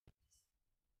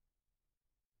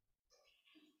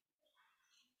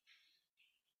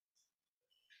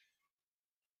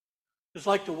I'd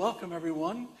like to welcome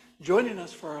everyone joining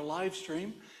us for our live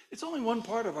stream. It's only one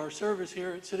part of our service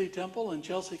here at City Temple and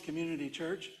Chelsea Community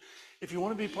Church. If you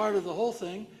want to be part of the whole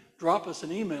thing, drop us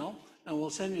an email and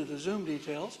we'll send you the Zoom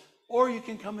details. Or you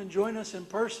can come and join us in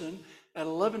person at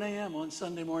 11 a.m. on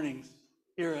Sunday mornings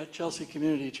here at Chelsea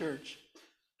Community Church.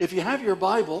 If you have your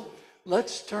Bible,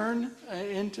 let's turn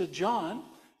into John,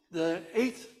 the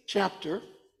 8th chapter.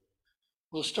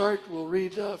 We'll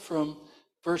read from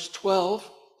verse 12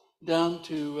 down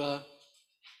to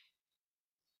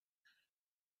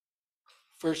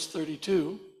verse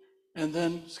 32, and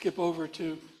then skip over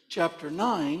to chapter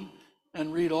 9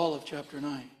 and read all of chapter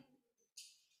 9.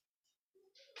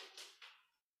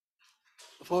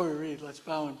 Before we read, let's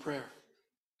bow in prayer.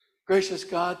 Gracious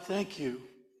God, thank you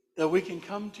that we can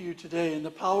come to you today in the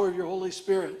power of your Holy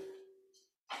Spirit.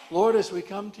 Lord, as we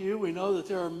come to you, we know that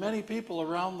there are many people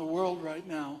around the world right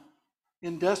now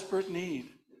in desperate need.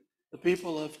 The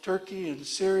people of Turkey and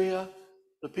Syria,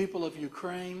 the people of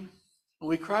Ukraine. And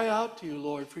we cry out to you,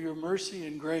 Lord, for your mercy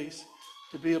and grace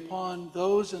to be upon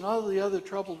those and all the other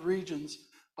troubled regions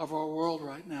of our world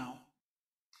right now.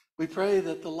 We pray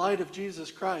that the light of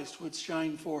Jesus Christ would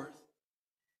shine forth.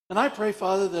 And I pray,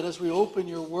 Father, that as we open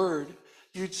your word,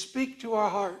 you'd speak to our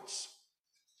hearts,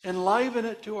 enliven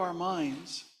it to our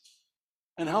minds,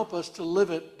 and help us to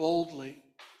live it boldly.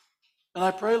 And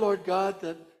I pray, Lord God,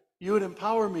 that you would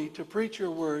empower me to preach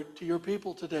your word to your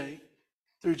people today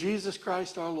through Jesus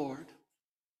Christ our Lord.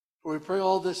 For we pray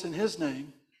all this in his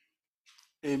name.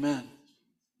 Amen.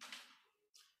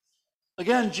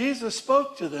 Again, Jesus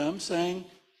spoke to them, saying,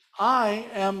 I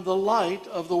am the light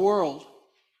of the world.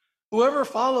 Whoever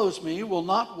follows me will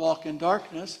not walk in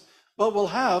darkness, but will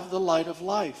have the light of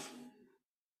life.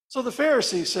 So the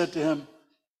Pharisees said to him,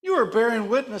 you are bearing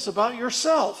witness about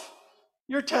yourself.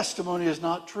 Your testimony is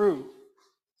not true.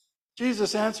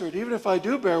 Jesus answered, even if I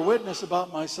do bear witness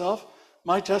about myself,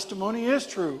 my testimony is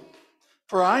true.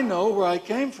 For I know where I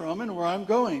came from and where I'm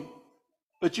going.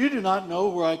 But you do not know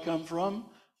where I come from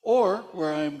or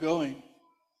where I am going.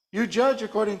 You judge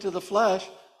according to the flesh.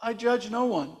 I judge no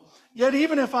one. Yet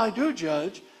even if I do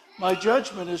judge, my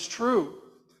judgment is true.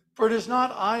 For it is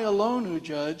not I alone who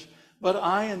judge, but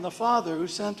I and the Father who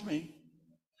sent me.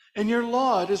 In your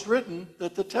law it is written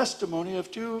that the testimony of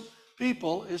two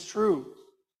people is true.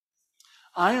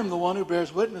 I am the one who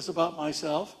bears witness about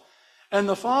myself, and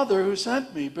the Father who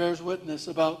sent me bears witness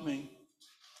about me.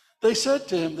 They said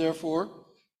to him, therefore,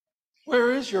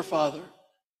 where is your Father?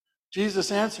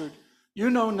 Jesus answered, you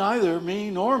know neither me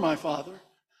nor my Father.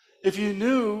 If you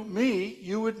knew me,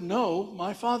 you would know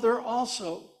my Father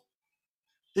also.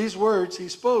 These words he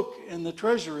spoke in the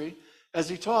treasury as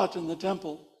he taught in the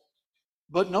temple.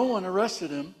 But no one arrested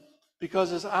him because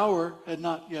his hour had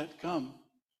not yet come.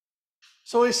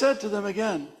 So he said to them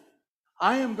again,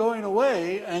 I am going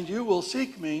away, and you will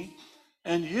seek me,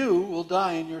 and you will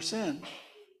die in your sin.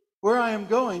 Where I am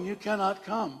going, you cannot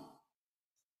come.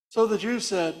 So the Jews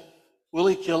said, will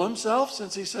he kill himself,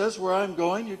 since he says, where I am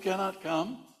going, you cannot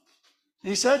come?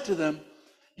 He said to them,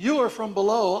 you are from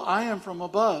below, I am from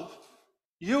above.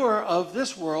 You are of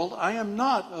this world, I am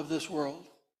not of this world.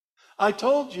 I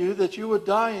told you that you would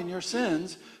die in your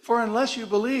sins, for unless you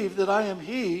believe that I am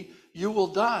he, you will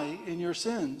die in your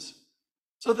sins.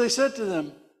 So they said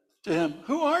to him,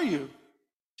 who are you?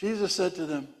 Jesus said to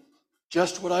them,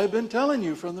 just what I have been telling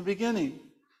you from the beginning.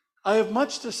 I have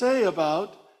much to say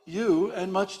about you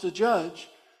and much to judge,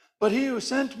 but he who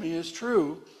sent me is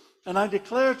true, and I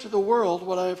declare to the world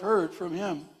what I have heard from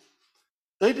him.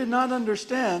 They did not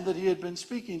understand that he had been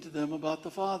speaking to them about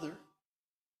the Father.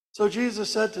 So Jesus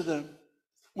said to them,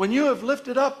 when you have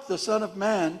lifted up the Son of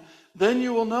Man, then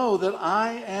you will know that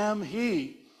I am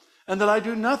he, and that I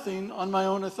do nothing on my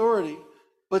own authority,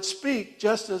 but speak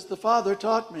just as the Father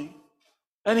taught me.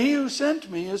 And he who sent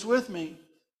me is with me.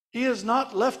 He has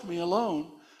not left me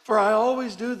alone, for I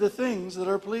always do the things that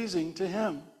are pleasing to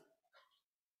him.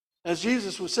 As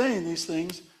Jesus was saying these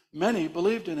things, many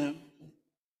believed in him.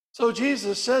 So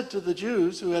Jesus said to the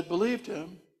Jews who had believed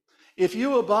him, if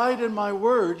you abide in my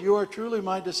word, you are truly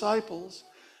my disciples,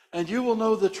 and you will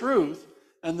know the truth,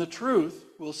 and the truth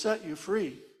will set you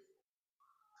free.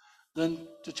 Then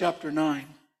to chapter 9,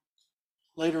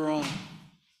 later on.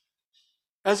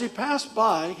 As he passed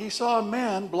by, he saw a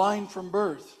man blind from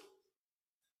birth.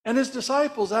 And his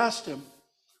disciples asked him,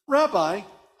 Rabbi,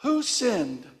 who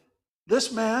sinned,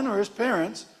 this man or his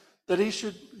parents, that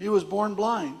he was born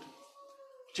blind?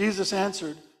 Jesus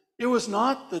answered, it was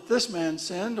not that this man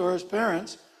sinned or his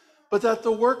parents, but that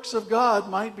the works of God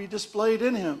might be displayed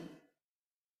in him.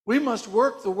 We must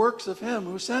work the works of him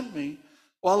who sent me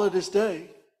while it is day.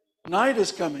 Night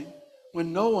is coming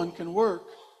when no one can work.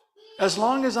 As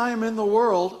long as I am in the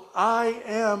world, I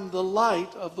am the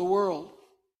light of the world."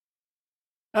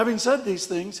 Having said these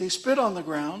things, he spit on the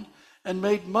ground and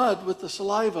made mud with the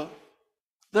saliva.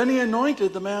 Then he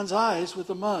anointed the man's eyes with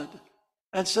the mud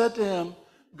and said to him,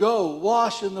 "Go,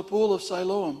 wash in the pool of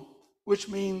Siloam," which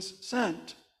means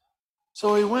sent.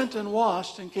 So he went and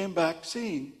washed and came back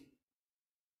seeing.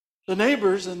 The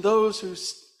neighbors and those who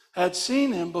had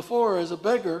seen him before as a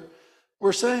beggar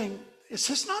were saying, "Is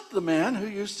this not the man who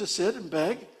used to sit and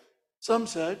beg?" Some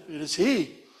said, "It is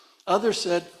he." Others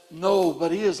said, "No,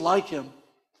 but he is like him."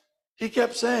 He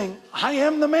kept saying, "I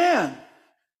am the man."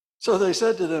 So they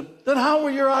said to them, "Then how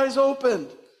were your eyes opened?"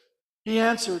 He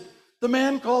answered, "The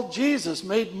man called Jesus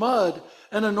made mud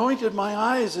and anointed my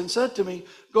eyes and said to me,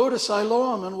 'Go to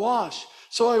Siloam and wash.'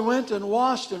 So I went and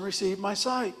washed and received my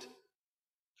sight."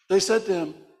 They said to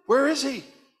him, "Where is he?"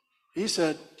 He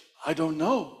said, "I don't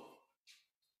know."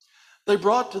 They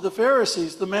brought to the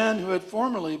Pharisees the man who had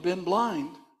formerly been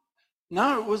blind.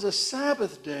 Now it was a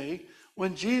Sabbath day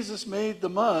when Jesus made the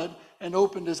mud and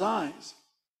opened his eyes.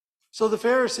 So the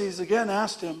Pharisees again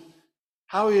asked him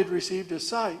how he had received his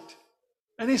sight.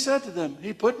 And he said to them,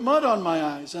 "He put mud on my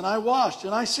eyes, and I washed,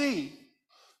 and I see."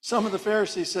 Some of the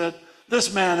Pharisees said,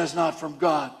 "This man is not from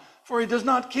God, for he does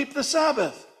not keep the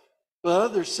Sabbath." But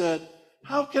others said,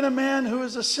 "How can a man who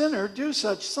is a sinner do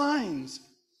such signs?"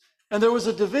 And there was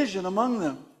a division among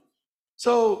them.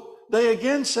 So they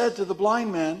again said to the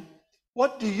blind man,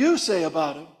 "What do you say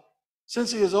about him?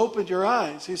 Since he has opened your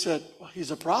eyes." He said, "Well,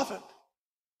 he's a prophet."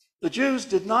 The Jews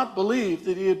did not believe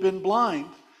that he had been blind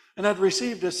and had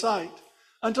received his sight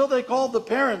until they called the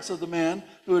parents of the man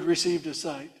who had received his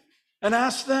sight and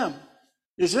asked them,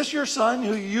 "Is this your son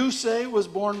who you say was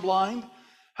born blind?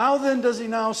 How then does he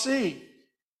now see?"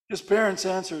 His parents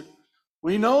answered,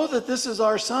 "We know that this is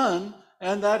our son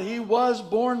and that he was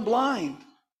born blind.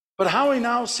 But how he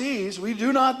now sees, we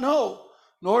do not know,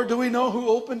 nor do we know who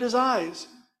opened his eyes.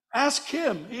 Ask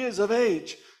him, he is of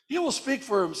age. He will speak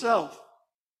for himself."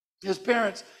 His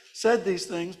parents said these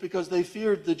things because they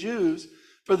feared the Jews,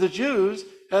 for the Jews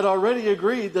had already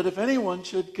agreed that if anyone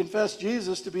should confess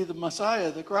Jesus to be the Messiah,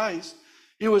 the Christ,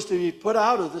 he was to be put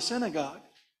out of the synagogue.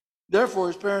 Therefore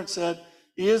his parents said,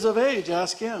 "He is of age,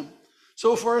 ask him."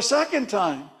 So for a second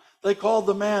time they called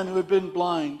the man who had been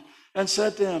blind and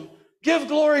said to him, "Give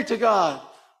glory to God.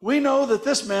 We know that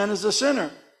this man is a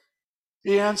sinner."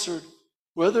 He answered,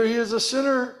 "Whether he is a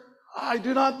sinner, I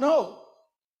do not know.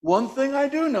 One thing I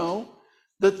do know,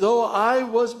 that though I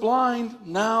was blind,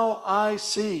 now I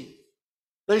see."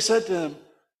 They said to him,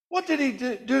 "What did he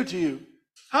do to you?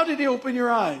 How did he open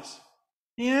your eyes?"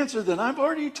 He answered them, "I've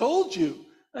already told you,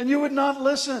 and you would not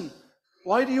listen.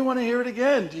 Why do you want to hear it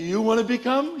again? Do you want to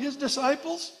become his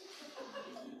disciples?"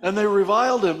 And they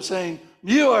reviled him, saying,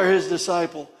 "You are his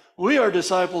disciple. We are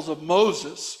disciples of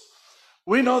Moses.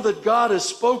 We know that God has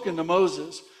spoken to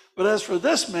Moses, but as for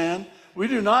this man, we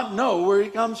do not know where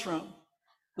he comes from."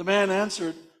 The man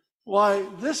answered, "Why,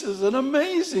 this is an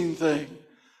amazing thing.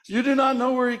 You do not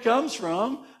know where he comes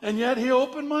from, and yet he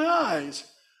opened my eyes.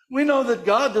 We know that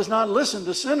God does not listen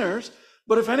to sinners,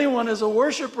 but if anyone is a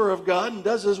worshiper of God and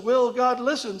does his will, God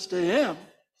listens to him.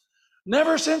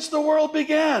 Never since the world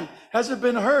began has it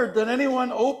been heard that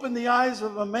anyone opened the eyes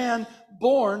of a man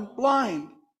born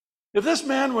blind. If this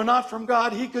man were not from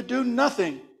God, he could do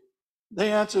nothing."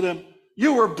 They answered him,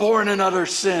 "You were born in utter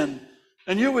sin,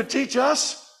 and you would teach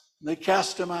us?" And they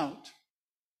cast him out.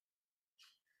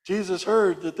 Jesus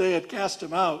heard that they had cast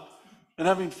him out, and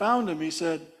having found him, he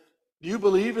said, "Do you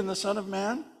believe in the Son of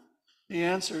Man?" He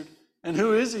answered, "And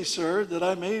who is he, sir, that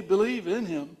I may believe in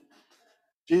him?"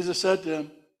 Jesus said to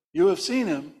him, "You have seen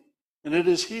him, and it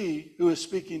is he who is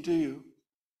speaking to you."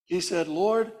 He said,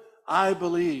 "Lord, I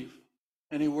believe,"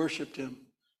 and he worshiped him.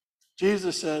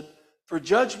 Jesus said, "For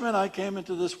judgment I came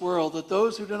into this world, that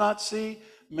those who do not see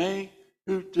may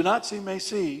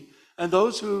see, and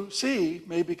those who see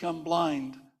may become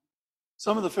blind."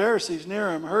 Some of the Pharisees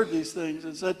near him heard these things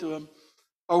and said to him,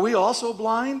 "Are we also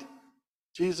blind?"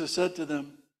 Jesus said to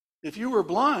them, "If you were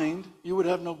blind, you would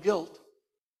have no guilt.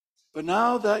 But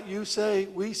now that you say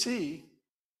we see,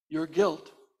 your guilt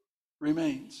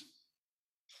remains."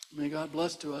 May God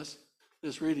bless to us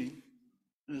this reading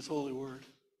in his holy word.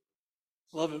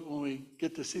 Love it when we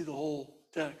get to see the whole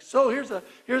text. So here's a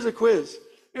quiz.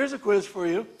 Here's a quiz for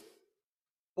you.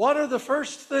 What is the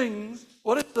first thing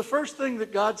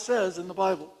that God says in the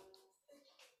Bible?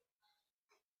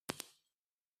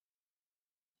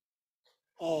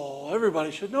 Oh,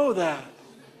 everybody should know that.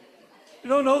 You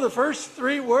don't know the first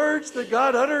 3 words that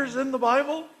God utters in the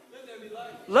Bible? Let there be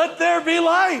light. Let there be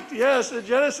light. Yes, in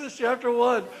Genesis chapter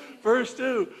 1, verse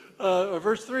 2, or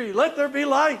verse 3. Let there be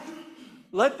light.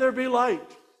 let there be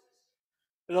light.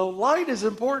 Light is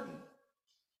important.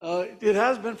 It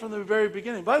has been from the very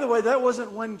beginning. By the way, that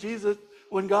wasn't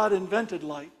when God invented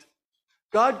light.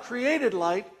 God created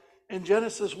light in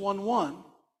Genesis 1:1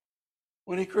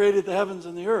 when he created the heavens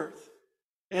and the earth.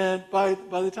 And by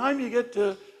the time you get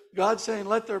to God saying,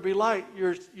 let there be light,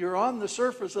 you're on the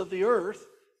surface of the earth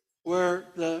where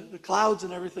the clouds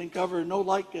and everything cover and no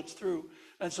light gets through.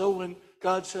 And so when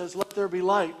God says, let there be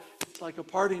light, it's like a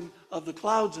parting of the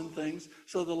clouds and things,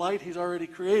 so the light he's already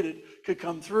created could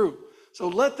come through. So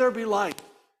let there be light.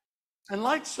 And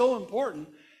light's so important.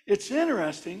 It's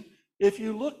interesting, if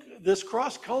you look this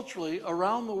cross-culturally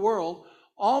around the world,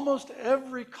 almost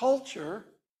every culture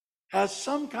has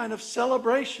some kind of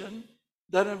celebration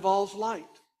that involves light.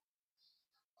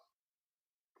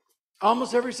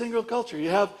 Almost every single culture. You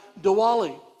have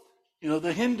Diwali,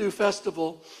 the Hindu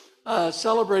festival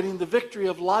celebrating the victory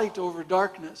of light over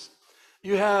darkness.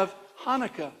 You have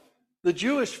Hanukkah, the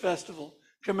Jewish festival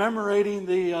commemorating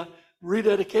the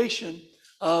rededication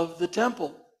of the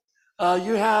temple.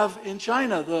 You have in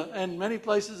China and many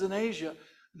places in Asia,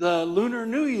 the Lunar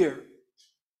New Year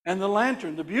and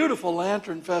the beautiful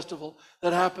lantern festival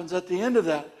that happens at the end of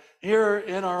that. Here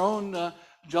in our own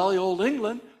jolly old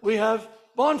England, we have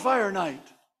bonfire night,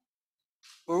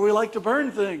 where we like to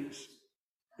burn things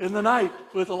in the night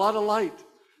with a lot of light.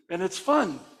 And it's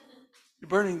fun,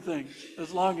 burning things,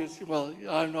 as long as,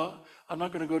 I'm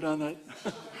not going to go down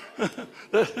that.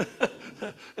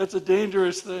 That's a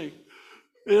dangerous thing.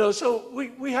 So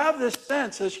we have this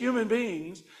sense as human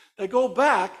beings that go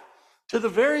back to the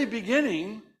very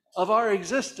beginning of our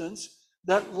existence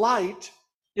that light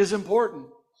is important,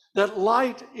 that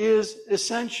light is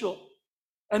essential.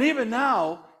 And even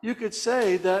now, you could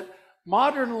say that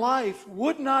modern life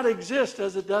would not exist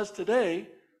as it does today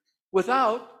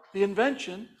without the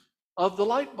invention of the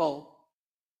light bulb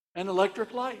and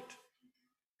electric light.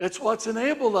 It's what's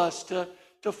enabled us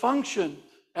to function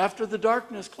after the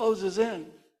darkness closes in.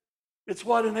 It's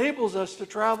what enables us to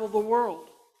travel the world,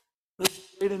 this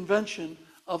great invention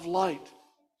of light.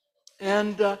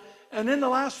 And in the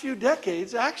last few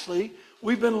decades, actually,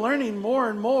 we've been learning more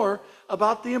and more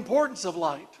about the importance of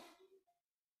light.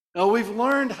 Now, we've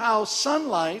learned how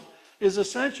sunlight is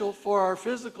essential for our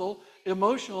physical,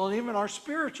 emotional, and even our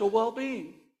spiritual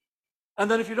well-being. And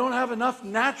that if you don't have enough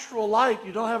natural light,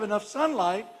 you don't have enough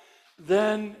sunlight,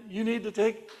 then you need to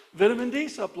take vitamin D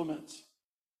supplements.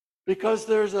 Because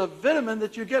there's a vitamin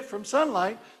that you get from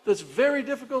sunlight that's very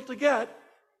difficult to get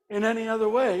in any other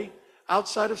way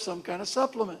outside of some kind of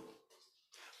supplement.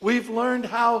 We've learned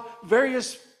how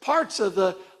various parts of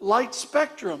the light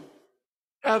spectrum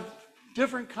have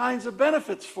different kinds of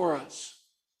benefits for us.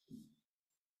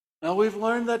 Now we've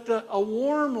learned that a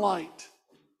warm light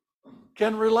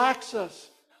can relax us.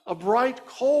 A bright,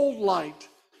 cold light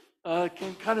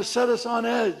can kind of set us on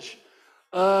edge.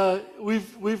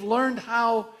 We've learned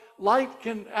how light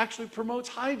can actually promote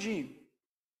hygiene.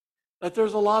 That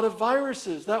there's a lot of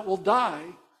viruses that will die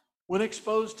when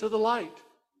exposed to the light.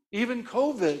 Even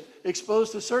COVID,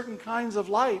 exposed to certain kinds of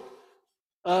light,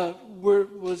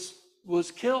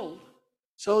 was killed,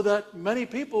 so that many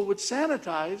people would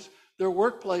sanitize their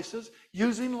workplaces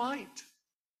using light.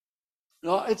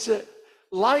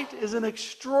 Light is an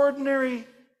extraordinary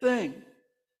thing.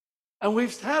 And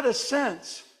we've had a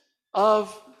sense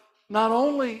of not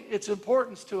only its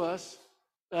importance to us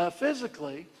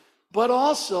physically, but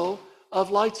also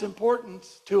of light's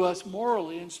importance to us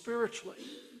morally and spiritually.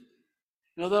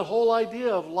 That whole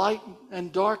idea of light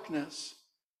and darkness,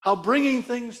 how bringing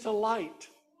things to light,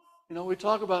 we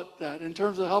talk about that in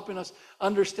terms of helping us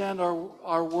understand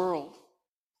our world.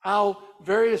 How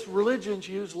various religions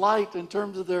use light in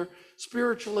terms of their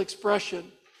spiritual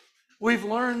expression. We've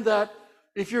learned that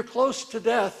if you're close to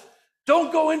death,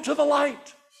 don't go into the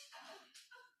light.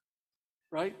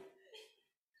 Right?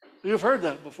 You've heard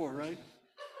that before, right?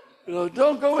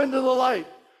 Don't go into the light.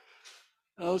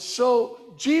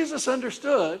 So Jesus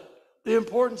understood the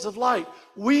importance of light.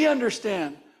 We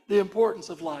understand the importance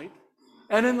of light.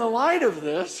 And in the light of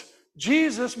this,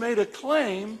 Jesus made a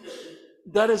claim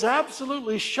that is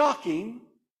absolutely shocking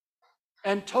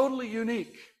and totally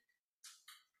unique.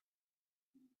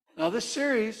 Now, this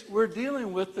series, we're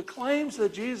dealing with the claims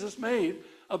that Jesus made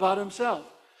about himself,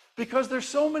 because there's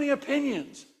so many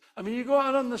opinions. I mean, you go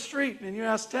out on the street and you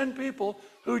ask 10 people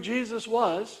who Jesus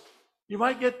was, you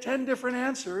might get 10 different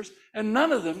answers, and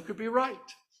none of them could be right.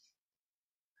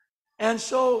 And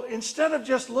so instead of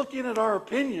just looking at our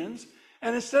opinions,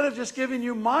 and instead of just giving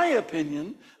you my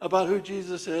opinion about who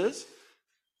Jesus is,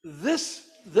 this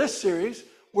series,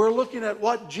 we're looking at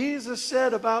what Jesus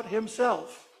said about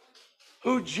himself,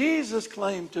 who Jesus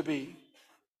claimed to be,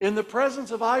 in the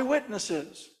presence of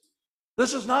eyewitnesses.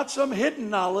 This is not some hidden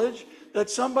knowledge that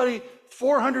somebody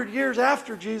 400 years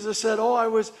after Jesus said, oh,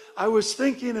 I was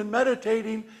thinking and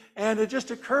meditating, and it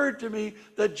just occurred to me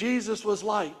that Jesus was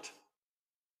light.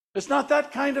 It's not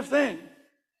that kind of thing.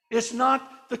 It's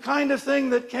not the kind of thing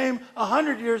that came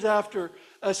 100 years after.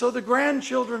 So the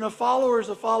grandchildren of followers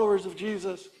of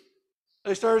Jesus,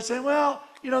 they started saying, well,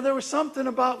 there was something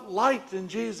about light in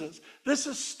Jesus. This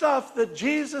is stuff that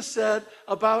Jesus said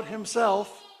about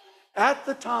himself at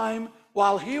the time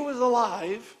while he was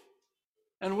alive,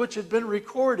 and which had been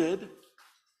recorded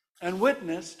and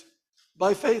witnessed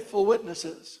by faithful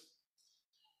witnesses.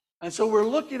 And so we're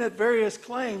looking at various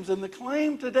claims, and the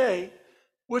claim today,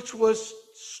 which was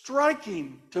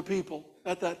striking to people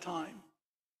at that time,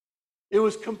 it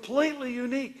was completely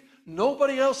unique.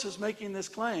 Nobody else is making this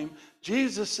claim.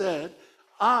 Jesus said,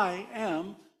 I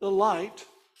am the light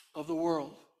of the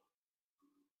world.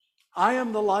 I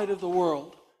am the light of the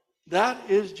world. That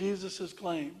is Jesus'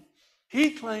 claim.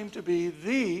 He claimed to be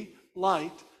the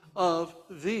light of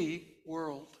the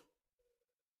world.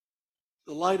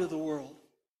 The light of the world.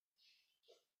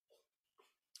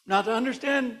 Now, to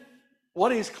understand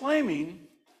what he's claiming,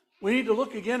 we need to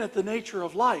look again at the nature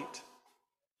of light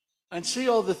and see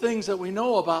all the things that we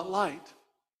know about light.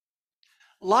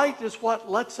 Light is what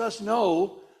lets us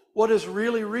know what is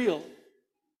really real,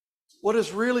 what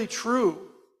is really true,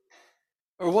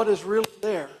 or what is really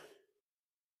there.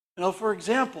 For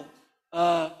example,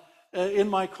 in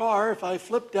my car, if I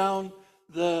flip down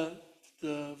the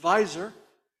visor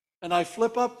and I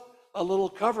flip up a little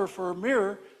cover for a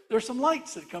mirror, there's some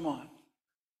lights that come on.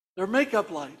 They're makeup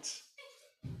lights.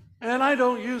 And I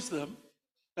don't use them,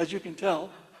 as you can tell.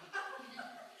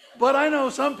 But I know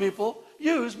some people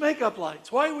use makeup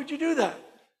lights. Why would you do that?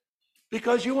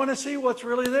 Because you want to see what's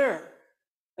really there.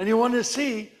 And you want to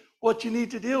see what you need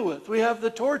to deal with. We have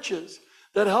the torches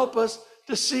that help us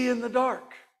to see in the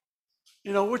dark,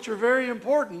 which are very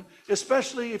important,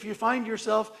 especially if you find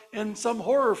yourself in some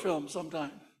horror film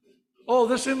sometime. Oh,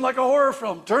 this seemed like a horror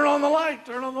film. Turn on the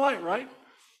light, right?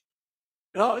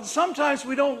 Sometimes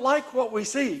we don't like what we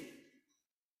see.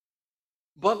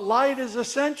 But light is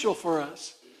essential for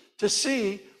us to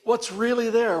see what's really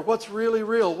there, what's really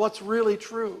real, what's really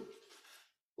true.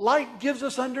 Light gives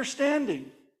us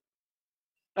understanding.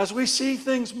 As we see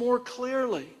things more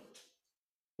clearly,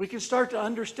 we can start to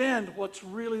understand what's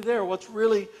really there, what's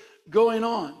really going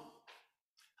on.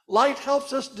 Light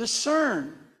helps us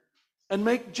discern and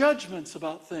make judgments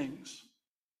about things.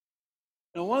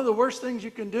 Now, one of the worst things you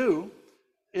can do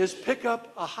is pick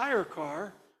up a hire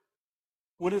car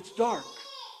when it's dark,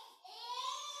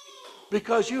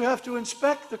 because you have to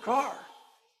inspect the car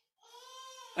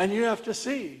and you have to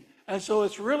see. And so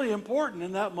it's really important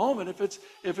in that moment,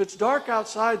 if it's dark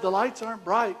outside, the lights aren't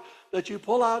bright, that you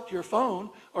pull out your phone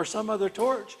or some other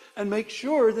torch and make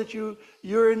sure that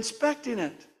you're inspecting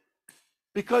it,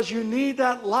 because you need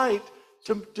that light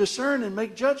to discern and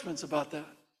make judgments about that.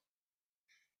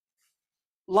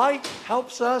 Light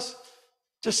helps us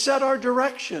to set our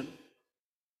direction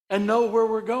and know where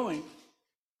we're going.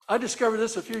 I discovered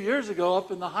this a few years ago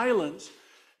up in the Highlands.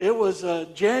 It was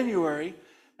January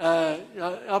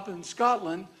up in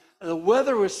Scotland. The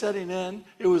weather was setting in.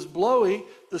 It was blowy.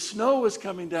 The snow was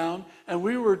coming down. And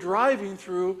we were driving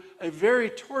through a very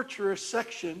tortuous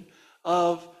section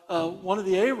of one of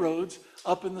the A roads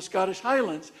up in the Scottish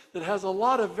Highlands that has a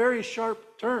lot of very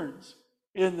sharp turns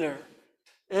in there.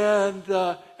 And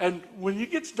when it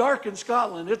gets dark in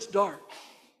Scotland, it's dark,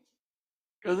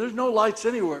 because there's no lights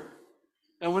anywhere.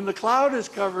 And when the cloud is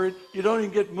covered, you don't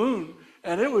even get moon.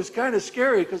 And it was kind of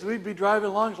scary, because we'd be driving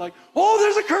along, it's like, oh,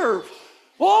 there's a curve.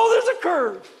 Oh, there's a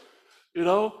curve.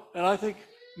 And I think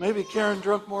maybe Karen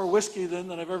drank more whiskey then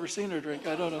than I've ever seen her drink.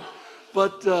 I don't know.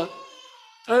 But,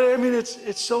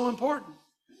 it's so important.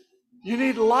 You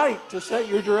need light to set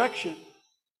your direction.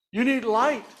 You need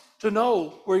light to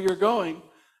know where you're going,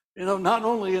 not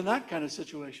only in that kind of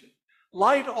situation.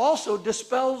 Light also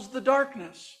dispels the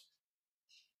darkness.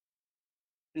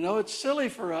 It's silly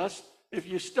for us, if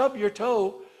you stub your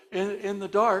toe in the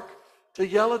dark, to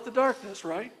yell at the darkness,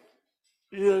 right?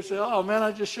 You say, oh man,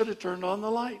 I just should have turned on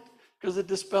the light, because it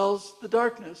dispels the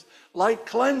darkness. Light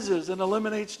cleanses and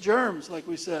eliminates germs, like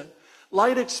we said.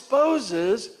 Light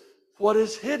exposes what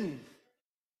is hidden.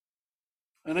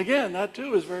 And again, that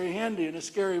too is very handy in a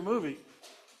scary movie.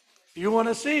 You want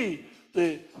to see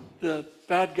the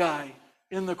bad guy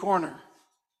in the corner.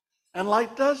 And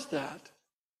light does that.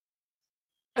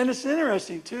 And it's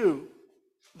interesting too,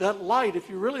 that light, if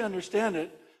you really understand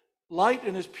it, light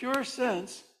in its pure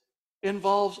sense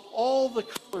involves all the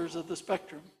colors of the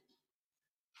spectrum.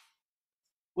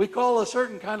 We call a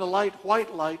certain kind of light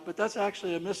white light, but that's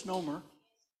actually a misnomer.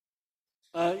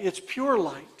 It's pure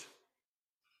light.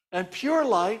 And pure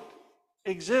light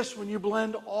exists when you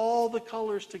blend all the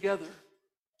colors together.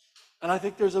 And I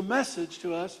think there's a message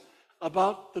to us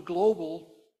about the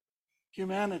global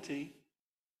humanity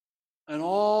and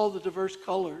all the diverse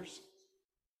colors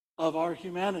of our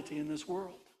humanity in this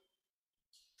world.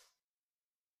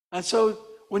 And so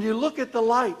when you look at the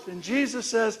light, and Jesus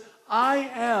says,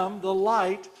 I am the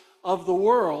light of the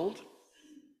world,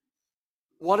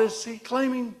 what is he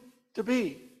claiming to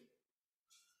be?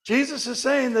 Jesus is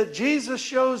saying that Jesus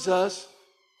shows us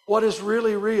what is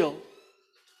really real.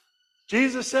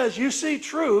 Jesus says, you see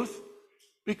truth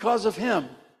because of him.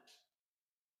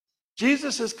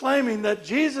 Jesus is claiming that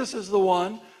Jesus is the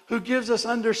one who gives us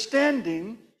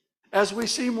understanding as we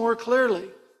see more clearly.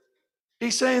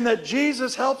 He's saying that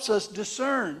Jesus helps us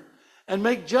discern and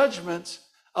make judgments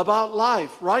about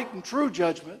life, right and true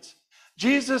judgments.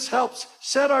 Jesus helps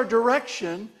set our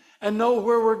direction and know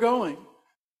where we're going.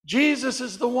 Jesus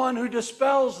is the one who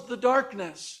dispels the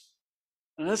darkness.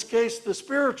 In this case, the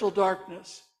spiritual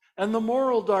darkness and the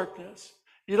moral darkness.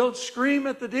 You don't scream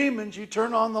at the demons, you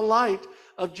turn on the light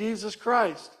of Jesus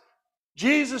Christ.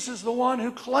 Jesus is the one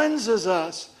who cleanses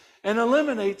us and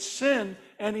eliminates sin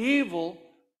and evil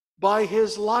by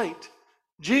his light.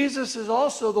 Jesus is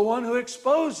also the one who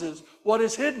exposes what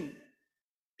is hidden.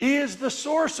 He is the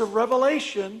source of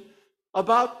revelation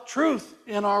about truth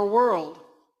in our world.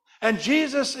 And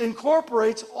Jesus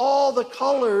incorporates all the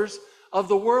colors of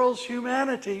the world's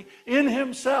humanity in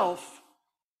himself,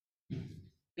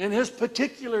 in his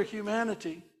particular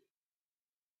humanity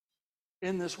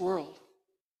in this world.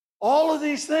 All of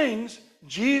these things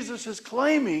Jesus is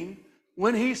claiming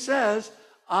when he says,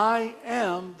 I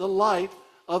am the light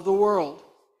of the world.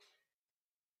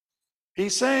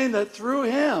 He's saying that through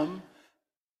him,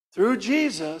 through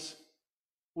Jesus,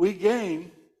 we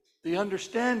gain the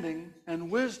understanding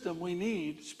and wisdom we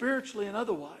need, spiritually and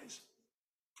otherwise,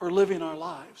 for living our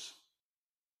lives.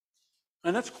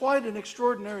 And that's quite an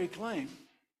extraordinary claim.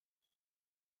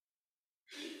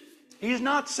 He's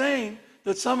not saying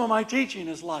that some of my teaching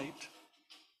is light.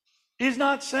 He's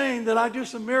not saying that I do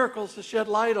some miracles to shed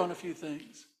light on a few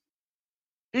things.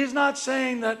 He's not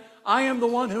saying that I am the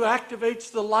one who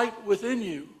activates the light within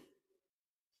you.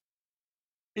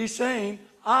 He's saying,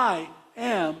 I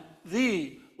am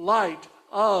the light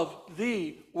of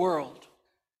the world.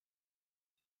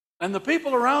 And the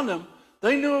people around him,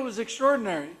 they knew it was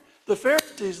extraordinary. The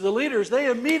Pharisees, the leaders, they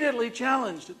immediately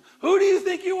challenged him. Who do you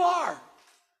think you are?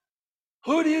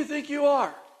 Who do you think you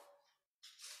are?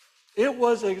 It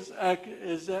was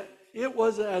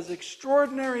as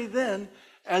extraordinary then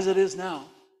as it is now.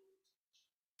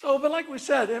 So, but like we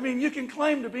said, I mean, you can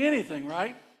claim to be anything,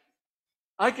 right?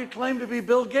 I could claim to be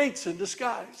Bill Gates in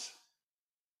disguise.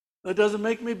 That doesn't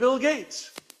make me Bill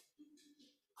Gates.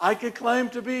 I could claim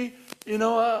to be,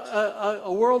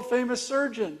 a world-famous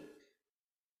surgeon.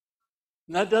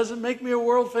 And that doesn't make me a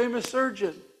world-famous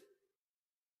surgeon.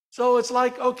 So it's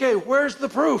like, okay, where's the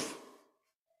proof?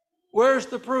 Where's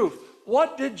the proof?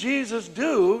 What did Jesus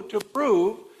do to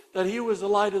prove that he was the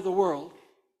light of the world?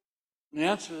 And the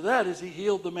answer to that is he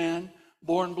healed the man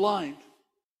born blind.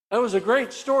 That was a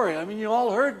great story. I mean, you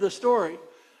all heard the story.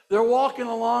 They're walking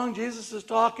along, Jesus is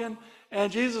talking,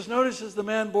 and Jesus notices the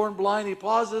man born blind. He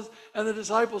pauses, and the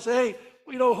disciples say, hey,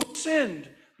 who sinned?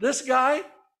 This guy?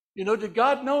 Did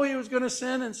God know he was going to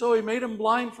sin, and so he made him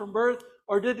blind from birth?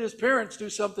 Or did his parents do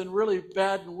something really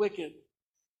bad and wicked?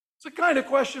 It's the kind of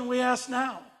question we ask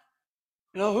now.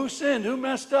 Who sinned? Who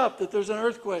messed up that there's an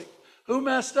earthquake? Who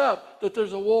messed up that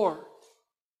there's a war?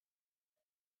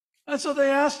 And so they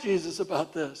asked Jesus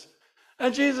about this.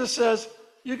 And Jesus says,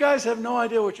 you guys have no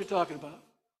idea what you're talking about.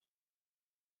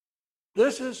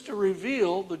 This is to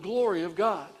reveal the glory of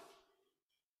God.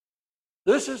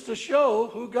 This is to show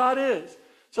who God is.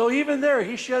 So even there,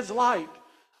 he sheds light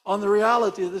on the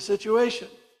reality of the situation.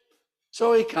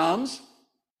 So he comes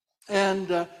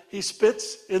and he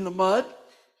spits in the mud,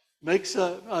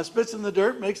 spits in the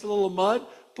dirt, makes a little mud,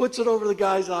 puts it over the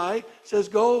guy's eye, says,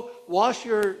 go wash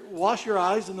your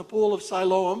eyes in the pool of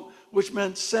Siloam, which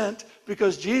meant sent,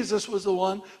 because Jesus was the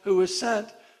one who was sent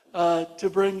to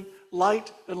bring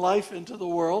light and life into the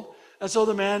world. And so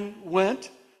the man went,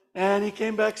 and he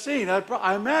came back seeing.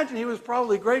 I imagine he was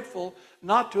probably grateful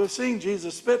not to have seen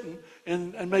Jesus spitting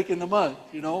and making the mud,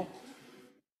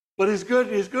 But he's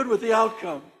good with the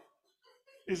outcome.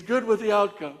 He's good with the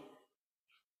outcome.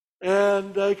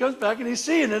 And he comes back and he's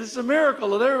seeing it. It's a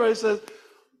miracle. And everybody says,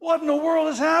 what in the world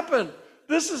has happened?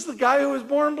 This is the guy who was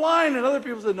born blind. And other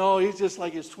people say, no, he's just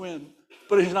like his twin.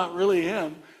 But he's not really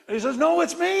him. And he says, no,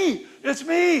 it's me. It's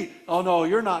me. Oh, no,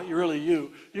 you're not really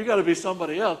you. You got to be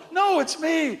somebody else. No, it's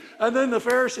me. And then the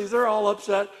Pharisees, they're all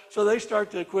upset. So they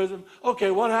start to quiz him.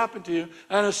 Okay, what happened to you?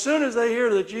 And as soon as they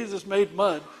hear that Jesus made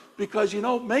mud, because,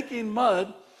 making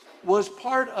mud was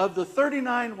part of the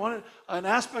 39, an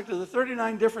aspect of the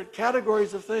 39 different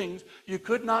categories of things you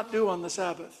could not do on the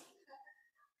Sabbath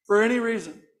for any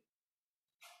reason.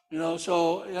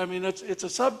 So, it's a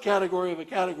subcategory of a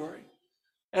category.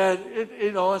 And,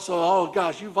 and so, oh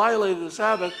gosh, you violated the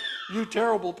Sabbath, you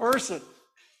terrible person.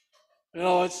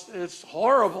 It's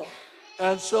horrible.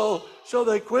 And so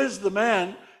they quiz the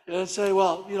man and say,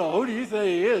 well, who do you think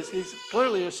he is? He's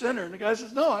clearly a sinner. And the guy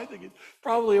says, no, I think he's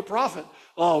probably a prophet.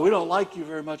 Oh, we don't like you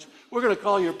very much. We're going to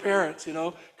call your parents,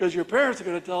 because your parents are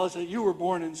going to tell us that you were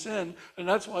born in sin, and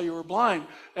that's why you were blind.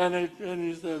 And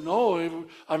he said, no,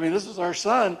 this is our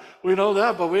son. We know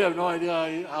that, but we have no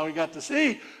idea how he got to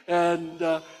see. And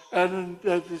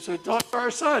he said, talk to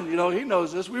our son. He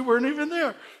knows this. We weren't even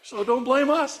there. So don't blame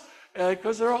us,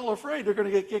 because they're all afraid they're going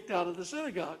to get kicked out of the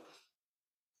synagogue.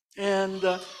 And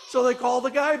so they call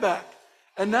the guy back.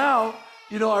 And now,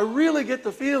 I really get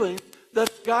the feeling that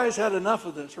the guy's had enough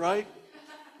of this, right?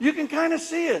 You can kind of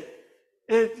see it.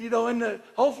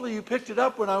 Hopefully you picked it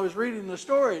up when I was reading the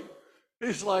story.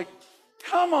 He's like,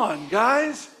 come on,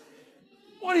 guys.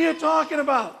 What are you talking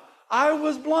about? I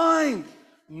was blind.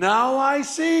 Now I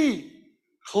see.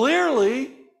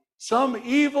 Clearly, some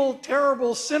evil,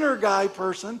 terrible sinner guy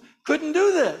person couldn't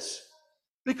do this.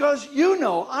 Because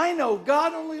I know,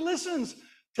 God only listens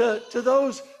to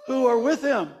those who are with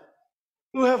him,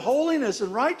 who have holiness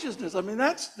and righteousness.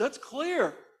 That's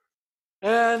clear.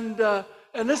 And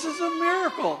this is a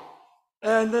miracle.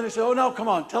 And then he said, oh, no, come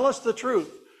on, tell us the truth.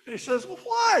 And he says, well,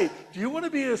 why? Do you want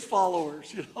to be his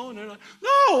followers? And they're like,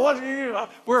 no,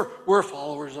 we're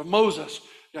followers of Moses.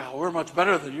 Yeah, we're much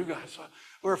better than you guys.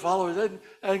 We're followers. And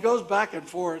it goes back and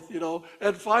forth,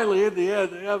 And finally, in the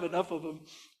end, they have enough of them.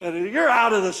 And you're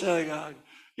out of the synagogue.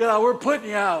 We're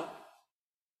putting you out.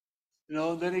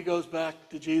 And then he goes back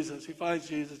to Jesus. He finds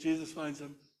Jesus. Jesus finds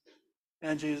him.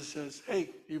 And Jesus says, hey,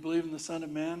 do you believe in the Son of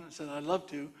Man? I said, I'd love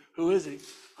to. Who is he?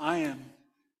 I am.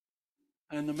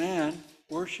 And the man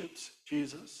worships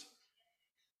Jesus.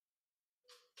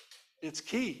 It's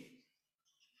key.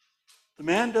 The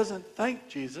man doesn't thank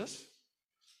Jesus.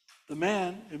 The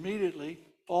man immediately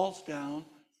falls down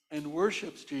and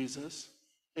worships Jesus,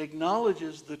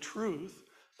 acknowledges the truth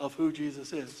of who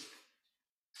Jesus is.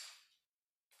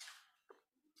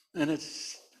 And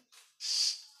it's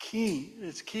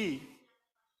key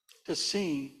to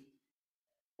see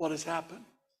what has happened.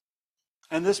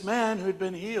 And this man who'd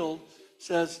been healed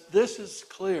says, this is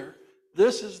clear.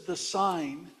 This is the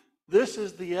sign. This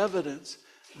is the evidence.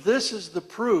 This is the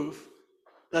proof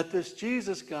that this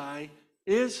Jesus guy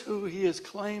is who he is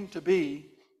claimed to be,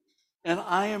 and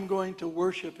I am going to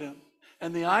worship him.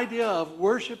 And the idea of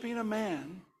worshiping a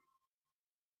man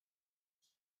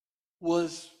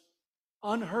was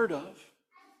unheard of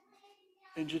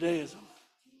in Judaism.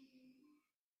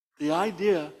 The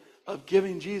idea of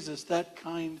giving Jesus that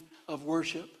kind of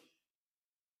worship.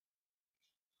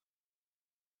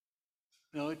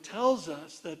 It tells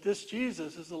us that this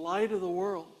Jesus is the light of the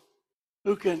world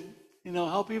who can,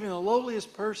 help even the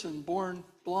lowliest person born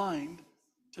blind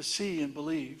to see and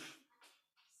believe.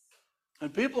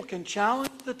 And people can challenge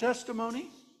the testimony.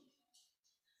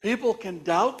 People can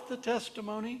doubt the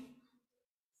testimony.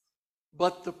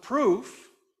 But the proof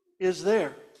is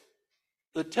there.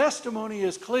 The testimony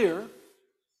is clear,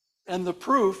 and the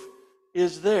proof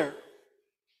is there.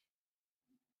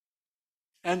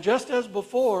 And just as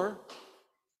before,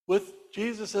 with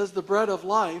Jesus as the bread of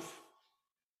life,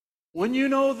 when you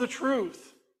know the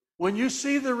truth, when you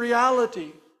see the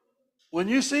reality, when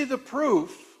you see the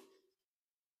proof,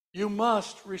 you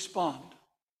must respond.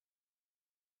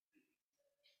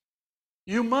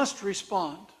 You must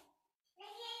respond.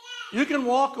 You can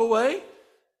walk away,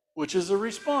 which is a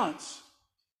response.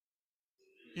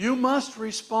 You must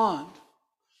respond.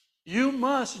 You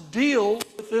must deal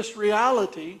with this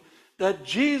reality that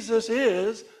Jesus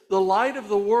is the light of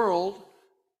the world,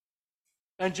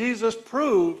 and Jesus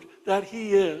proved that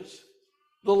he is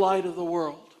the light of the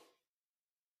world.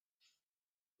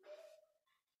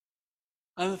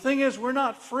 And the thing is, we're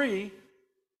not free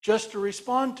just to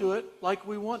respond to it like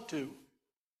we want to.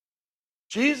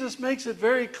 Jesus makes it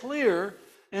very clear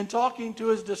in talking to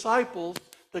his disciples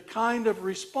the kind of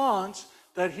response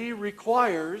that he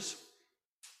requires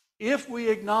if we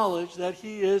acknowledge that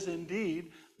he is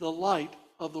indeed the light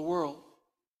of the world.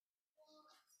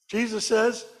 Jesus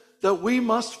says that we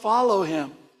must follow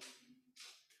him.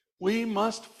 We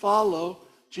must follow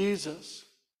Jesus.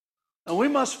 And we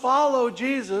must follow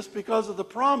Jesus because of the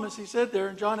promise he said there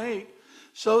in John 8,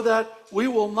 so that we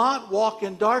will not walk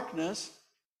in darkness,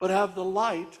 but have the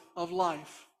light of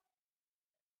life.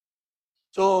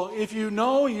 So if you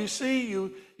know, you see,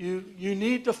 you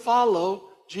need to follow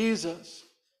Jesus.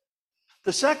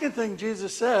 The second thing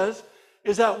Jesus says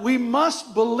is that we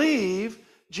must believe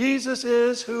Jesus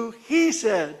is who he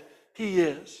said he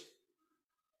is.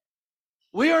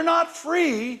 We are not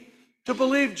free to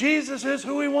believe Jesus is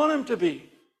who we want him to be.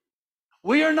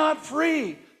 We are not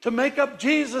free to make up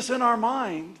Jesus in our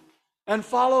mind and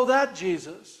follow that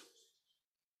Jesus.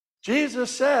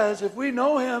 Jesus says if we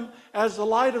know him as the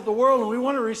light of the world and we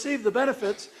want to receive the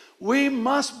benefits, we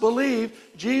must believe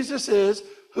Jesus is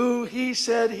who he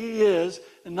said he is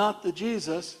and not the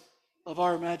Jesus of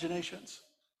our imaginations.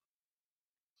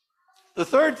 The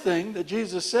third thing that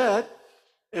Jesus said,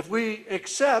 if we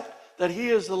accept that he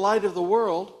is the light of the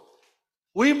world,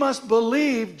 we must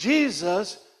believe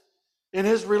Jesus in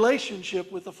his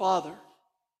relationship with the Father.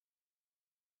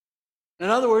 In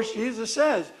other words, Jesus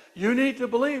says, you need to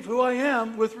believe who I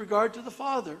am with regard to the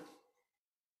Father.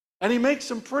 And he makes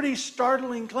some pretty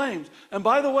startling claims. And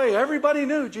by the way, everybody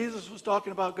knew Jesus was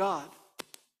talking about God.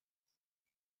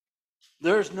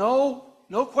 There's no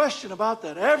question about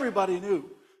that. Everybody knew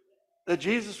that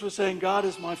Jesus was saying, God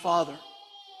is my Father.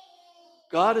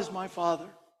 God is my Father.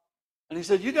 And he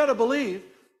said, you got to believe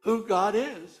who God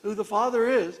is, who the Father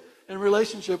is in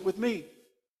relationship with me.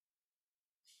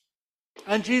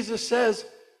 And Jesus says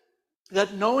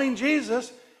that knowing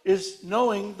Jesus is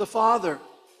knowing the Father.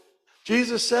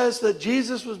 Jesus says that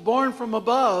Jesus was born from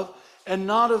above and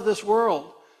not of this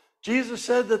world. Jesus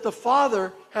said that the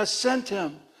Father has sent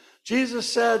him. Jesus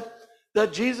said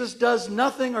that Jesus does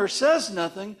nothing or says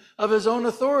nothing of his own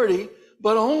authority,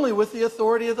 but only with the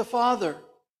authority of the Father.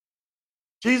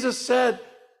 Jesus said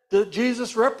that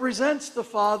Jesus represents the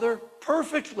Father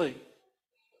perfectly.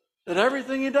 That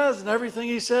everything he does and everything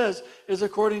he says is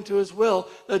according to his will.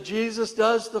 That Jesus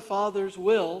does the Father's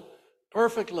will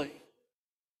perfectly.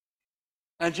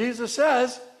 And Jesus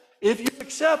says, if you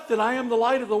accept that I am the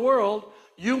light of the world,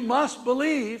 you must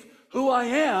believe who I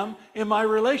am in my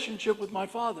relationship with my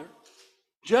Father.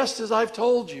 Just as I've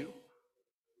told you.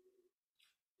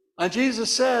 And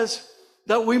Jesus says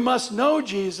that we must know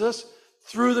Jesus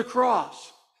through the cross.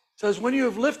 It says, when you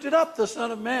have lifted up the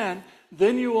Son of Man,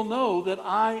 then you will know that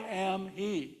I am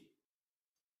he.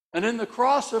 And in the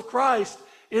cross of Christ,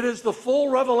 it is the full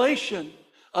revelation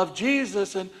of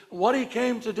Jesus and what he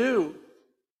came to do,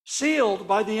 sealed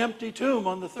by the empty tomb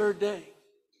on the third day.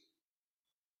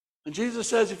 And Jesus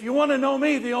says, if you want to know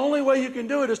me, the only way you can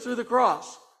do it is through the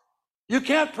cross. You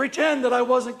can't pretend that I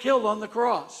wasn't killed on the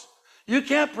cross. You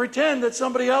can't pretend that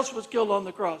somebody else was killed on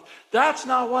the cross. That's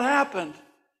not what happened.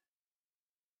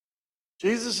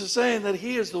 Jesus is saying that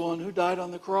he is the one who died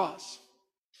on the cross.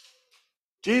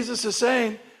 Jesus is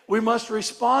saying we must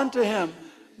respond to him,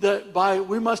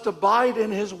 we must abide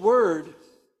in his word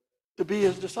to be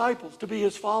his disciples, to be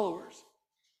his followers.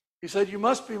 He said, you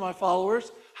must be my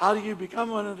followers. How do you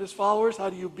become one of his followers? How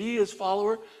do you be his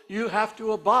follower? You have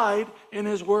to abide in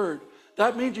his word.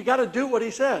 That means you got to do what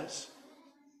he says.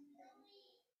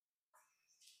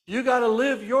 You got to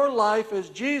live your life as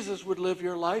Jesus would live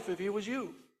your life if he was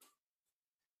you.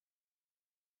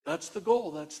 That's the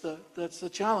goal. That's the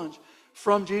challenge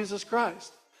from Jesus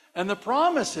Christ. And the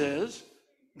promise is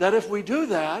that if we do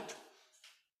that,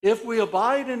 if we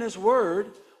abide in his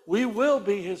word, we will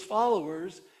be his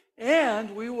followers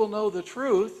and we will know the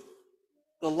truth.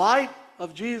 The light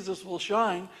of Jesus will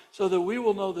shine so that we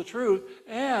will know the truth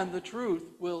and the truth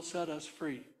will set us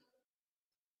free.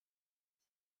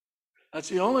 That's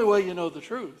the only way you know the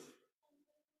truth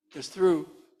is through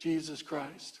Jesus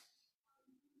Christ.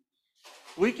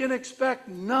 We can expect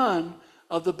none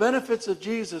of the benefits of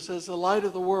Jesus as the light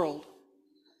of the world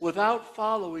without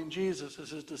following Jesus as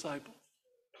his disciple.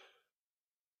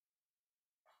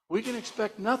 We can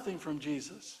expect nothing from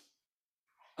Jesus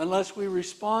unless we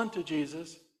respond to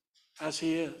Jesus as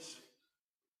he is.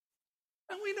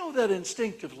 And we know that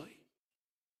instinctively.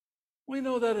 We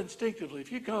know that instinctively.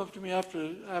 If you come up to me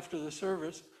after the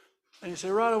service and you say,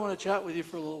 Rod, I want to chat with you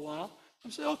for a little while. I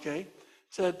say, okay.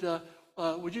 Said,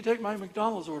 would you take my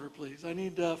McDonald's order, please? I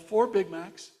need 4 Big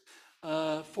Macs,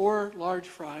 4 large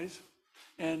fries,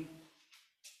 and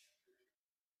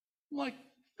I'm like,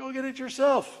 go get it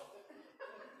yourself.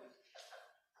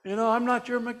 You know, I'm not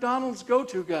your McDonald's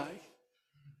go-to guy,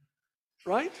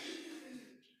 right?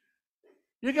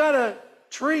 You got to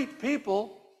treat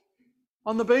people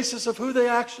on the basis of who they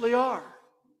actually are,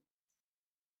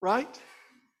 right?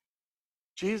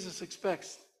 Jesus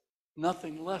expects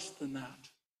nothing less than that.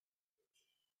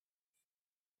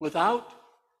 without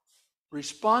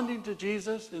responding to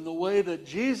Jesus in the way that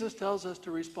Jesus tells us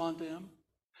to respond to him,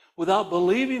 without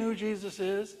believing who Jesus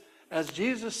is, as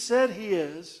Jesus said he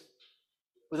is,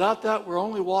 without that, we're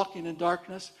only walking in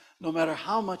darkness, no matter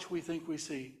how much we think we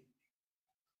see.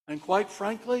 And quite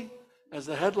frankly, as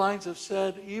the headlines have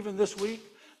said, even this week,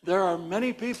 there are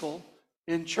many people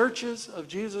in churches of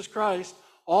Jesus Christ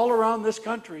all around this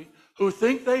country who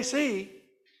think they see,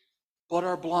 but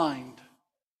are blind.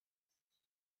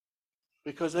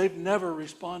 Because they've never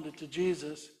responded to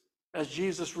Jesus as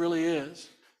Jesus really is.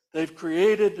 They've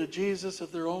created the Jesus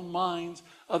of their own minds,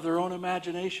 of their own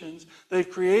imaginations. They've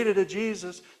created a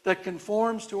Jesus that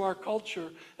conforms to our culture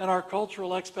and our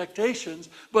cultural expectations,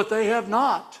 but they have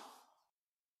not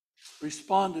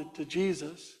responded to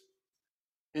Jesus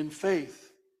in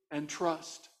faith and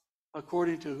trust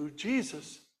according to who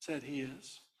Jesus said he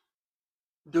is,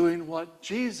 doing what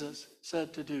Jesus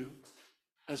said to do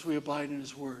as we abide in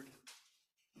his word.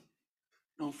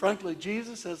 No, frankly,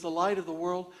 Jesus as the light of the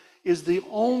world is the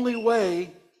only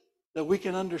way that we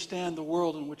can understand the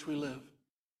world in which we live.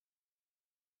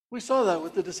 We saw that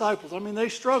with the disciples. I mean, they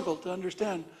struggled to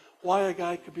understand why a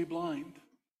guy could be blind.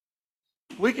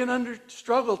 We can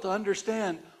struggle to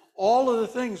understand all of the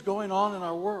things going on in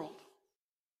our world.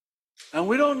 And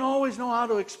we don't always know how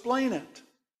to explain it.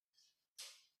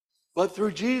 But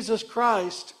through Jesus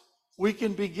Christ, we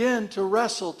can begin to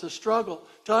wrestle, to struggle,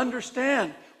 to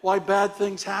understand why bad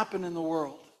things happen in the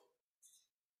world.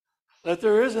 That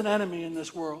there is an enemy in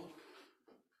this world.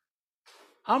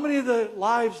 How many of the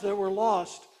lives that were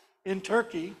lost in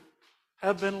Turkey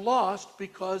have been lost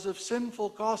because of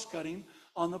sinful cost-cutting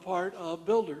on the part of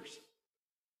builders?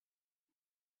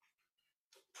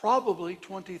 Probably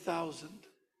 20,000.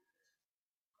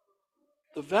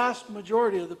 The vast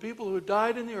majority of the people who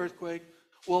died in the earthquake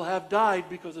will have died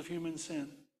because of human sin.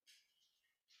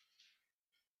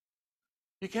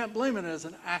 You can't blame it as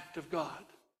an act of God.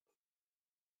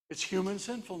 It's human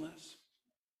sinfulness.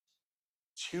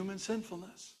 It's human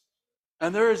sinfulness.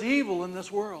 And there is evil in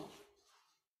this world.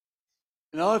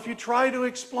 You know, if you try to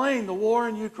explain the war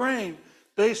in Ukraine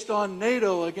based on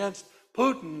NATO against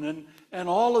Putin and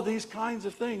all of these kinds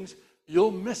of things,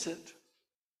 you'll miss it.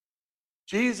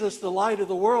 Jesus, the light of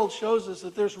the world, shows us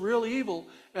that there's real evil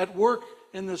at work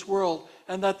in this world,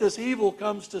 and that this evil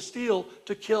comes to steal,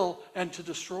 to kill, and to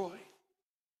destroy.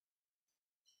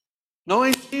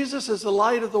 Knowing Jesus as the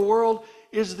light of the world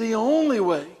is the only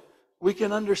way we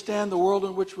can understand the world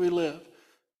in which we live.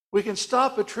 We can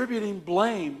stop attributing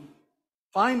blame,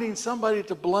 finding somebody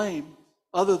to blame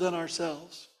other than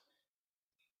ourselves.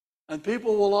 And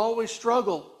people will always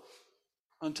struggle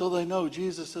until they know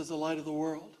Jesus as the light of the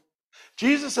world.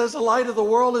 Jesus as the light of the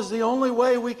world is the only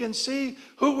way we can see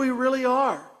who we really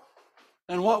are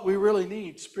and what we really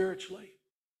need spiritually.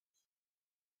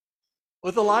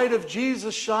 With the light of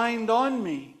Jesus shined on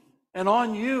me and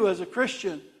on you as a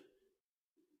Christian,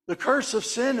 the curse of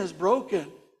sin is broken.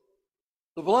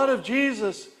 The blood of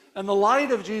Jesus and the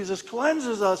light of Jesus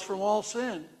cleanses us from all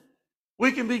sin.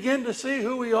 We can begin to see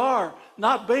who we are,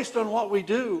 not based on what we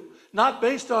do, not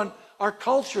based on our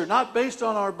culture, not based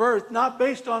on our birth, not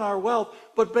based on our wealth,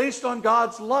 but based on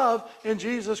God's love in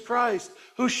Jesus Christ,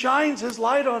 who shines his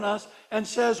light on us and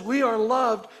says we are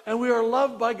loved, and we are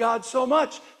loved by God so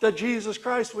much that Jesus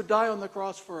Christ would die on the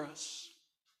cross for us.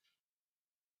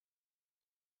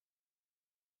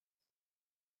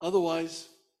 Otherwise,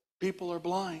 people are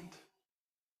blind.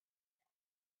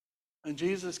 And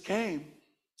Jesus came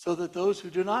so that those who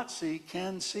do not see,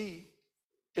 can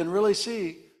really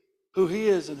see who he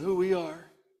is and who we are.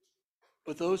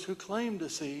 But those who claim to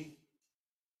see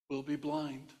will be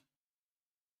blind.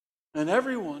 And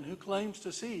everyone who claims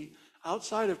to see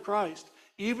outside of Christ,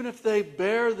 even if they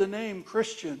bear the name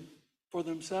Christian for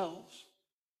themselves,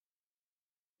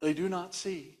 they do not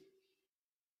see.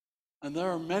 And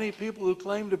there are many people who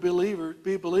claim to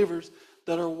be believers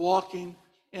that are walking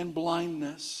in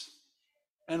blindness.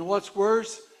 And what's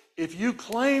worse, if you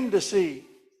claim to see,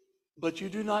 but you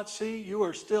do not see, you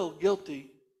are still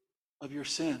guilty of your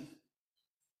sin.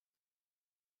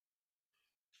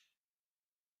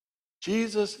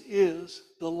 Jesus is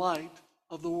the light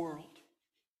of the world.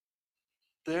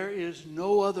 There is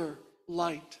no other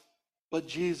light but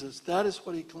Jesus. That is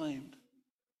what he claimed.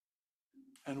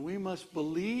 And we must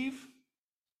believe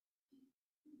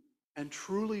and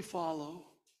truly follow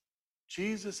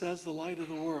Jesus as the light of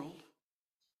the world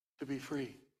to be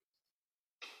free.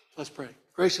 Let's pray.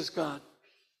 Gracious God,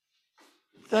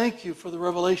 thank you for the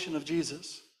revelation of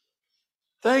Jesus.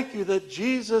 Thank you that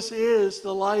Jesus is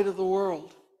the light of the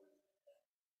world.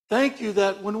 Thank you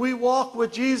that when we walk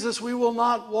with Jesus, we will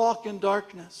not walk in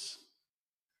darkness.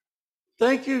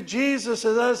 Thank you, Jesus,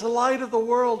 that as the light of the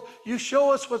world, you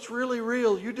show us what's really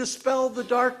real. You dispel the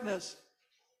darkness.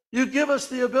 You give us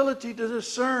the ability to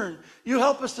discern. You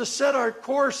help us to set our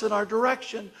course and our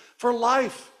direction for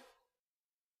life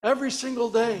every single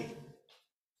day.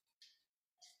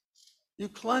 You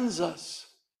cleanse us.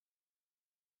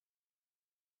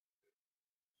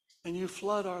 And you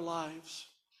flood our lives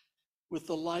with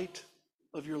the light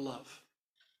of your love.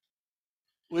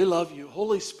 We love you.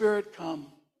 Holy Spirit, come.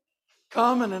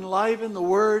 Come and enliven the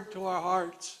word to our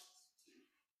hearts.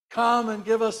 Come and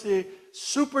give us the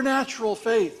supernatural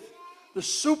faith, the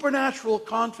supernatural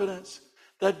confidence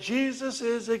that Jesus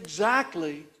is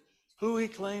exactly who he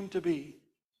claimed to be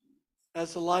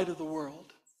as the light of the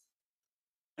world.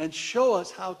 And show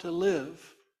us how to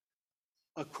live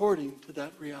according to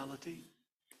that reality.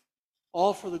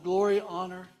 All for the glory,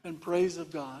 honor, and praise of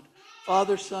God,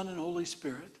 Father, Son, and Holy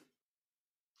Spirit.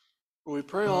 For we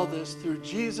pray all this through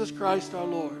Jesus Christ our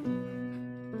Lord.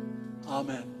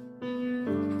 Amen.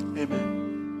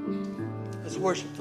 Amen. Let's worship the